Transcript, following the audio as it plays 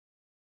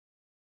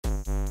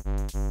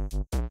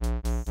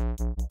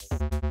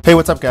Hey,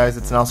 what's up guys,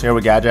 it's Nelson here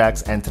with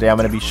Gadget, and today I'm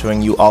going to be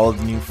showing you all of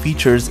the new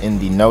features in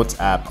the Notes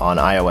app on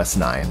iOS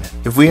 9.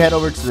 If we head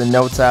over to the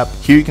Notes app,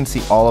 here you can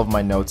see all of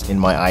my notes in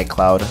my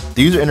iCloud.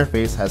 The user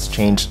interface has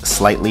changed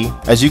slightly.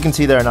 As you can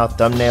see, there are now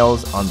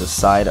thumbnails on the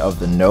side of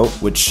the note,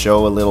 which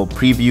show a little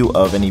preview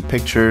of any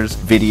pictures,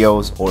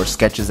 videos, or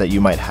sketches that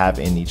you might have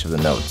in each of the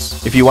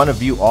notes. If you want to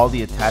view all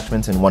the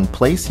attachments in one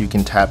place, you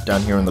can tap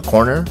down here in the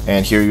corner,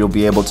 and here you'll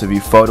be able to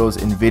view photos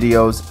and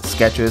videos,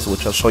 sketches,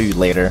 which I'll show you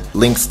later,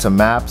 links to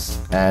maps,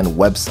 and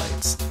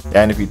websites.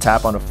 And if you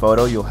tap on a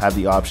photo, you'll have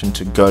the option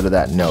to go to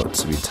that note.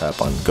 So if you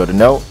tap on go to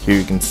note, here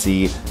you can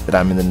see that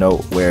I'm in the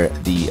note where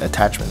the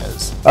attachment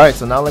is. Alright,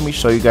 so now let me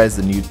show you guys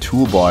the new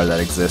toolbar that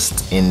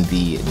exists in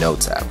the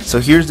Notes app. So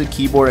here's the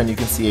keyboard, and you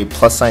can see a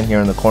plus sign here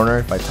in the corner.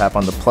 If I tap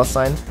on the plus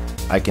sign,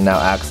 I can now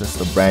access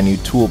the brand new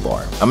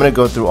toolbar. I'm going to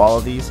go through all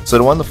of these. So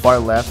the one on the far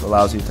left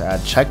allows you to add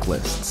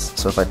checklists.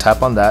 So if I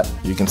tap on that,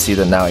 you can see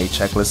that now a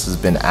checklist has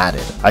been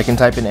added. I can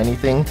type in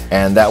anything,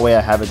 and that way I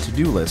have a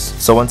to-do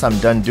list. So once I'm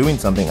done doing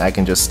something, I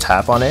can just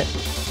tap on it,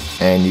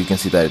 and you can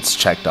see that it's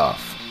checked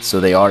off. So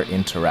they are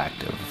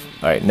interactive.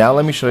 Alright, now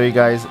let me show you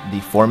guys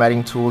the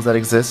formatting tools that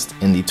exist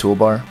in the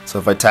toolbar. So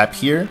if I tap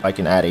here, I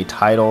can add a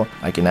title,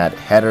 I can add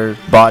header,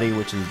 body,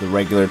 which is the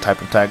regular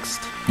type of text.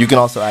 You can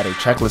also add a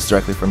checklist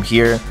directly from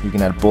here. You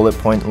can add bullet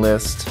point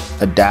list,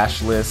 a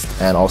dash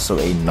list, and also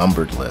a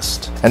numbered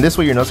list. And this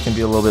way your notes can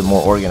be a little bit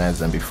more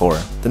organized than before.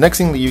 The next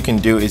thing that you can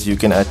do is you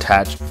can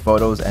attach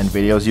photos and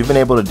videos. You've been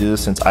able to do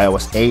this since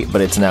iOS 8, but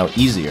it's now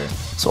easier.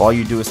 So all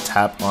you do is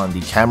tap on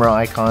the camera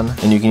icon,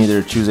 and you can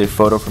either choose a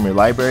photo from your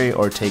library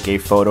or take a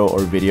photo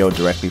or video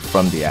directly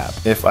from the app.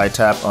 If I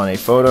tap on a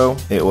photo,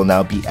 it will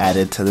now be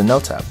added to the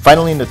Notes app.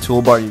 Finally, in the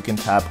toolbar, you can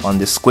tap on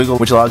this squiggle,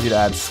 which allows you to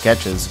add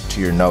sketches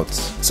to your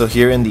notes. So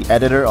here in the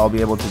editor, I'll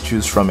be able to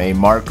choose from a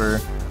marker,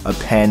 a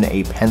pen,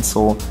 a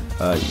pencil.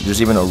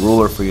 There's even a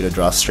ruler for you to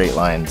draw straight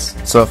lines.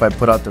 So if I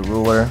put out the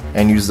ruler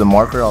and use the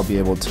marker, I'll be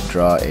able to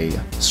draw a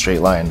straight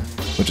line,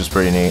 which is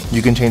pretty neat.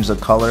 You can change the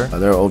color.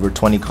 There are over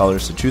 20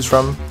 colors to choose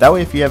from. That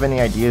way, if you have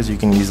any ideas, you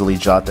can easily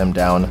jot them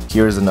down.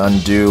 Here's an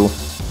undo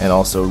and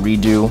also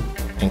redo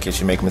in case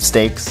you make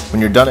mistakes.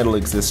 When you're done, it'll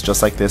exist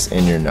just like this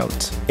in your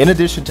notes. In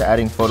addition to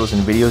adding photos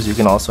and videos, you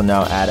can also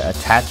now add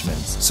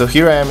attachments. So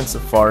here I am in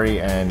Safari,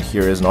 and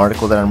here is an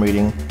article that I'm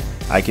reading.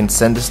 I can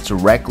send this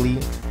directly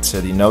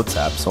to the Notes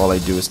app. So all I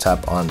do is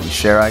tap on the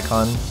share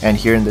icon, and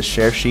here in the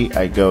share sheet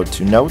I go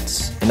to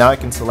notes, and now I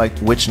can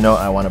select which note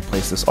I want to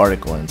place this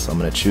article in. So I'm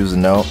going to choose a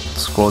note,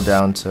 scroll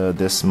down to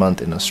this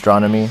month in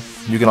astronomy.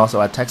 You can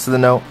also add text to the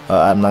note.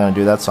 I'm not going to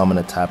do that, so I'm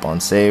going to tap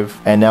on save.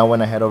 And now when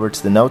I head over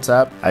to the Notes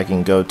app, I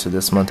can go to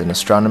this month in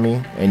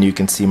astronomy, and you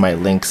can see my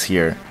links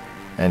here,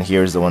 and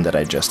here's the one that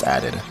I just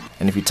added.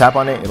 And if you tap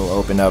on it, it'll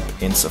open up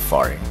in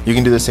Safari. You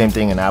can do the same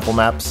thing in Apple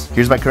Maps.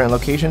 Here's my current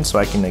location, so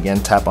I can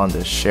again tap on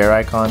the share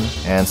icon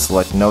and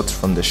select notes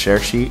from the share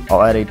sheet.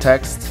 I'll add a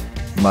text,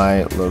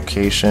 my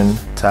location,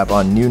 tap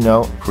on new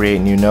note, create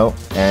new note,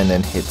 and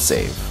then hit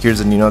save.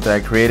 Here's a new note that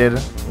I created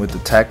with the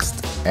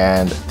text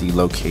and the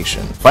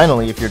location.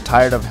 Finally, if you're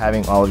tired of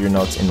having all of your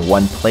notes in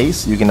one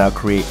place, you can now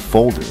create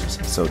folders.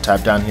 So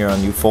tap down here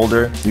on new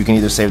folder. You can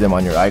either save them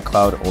on your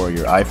iCloud or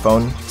your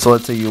iPhone. So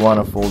let's say you want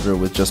a folder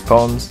with just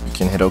poems, you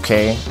can hit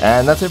OK.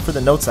 And that's it for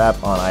the Notes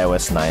app on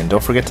iOS 9.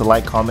 Don't forget to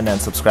like, comment, and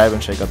subscribe,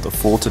 and check out the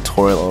full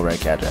tutorial over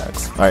at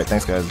Gadget. Alright,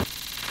 thanks guys.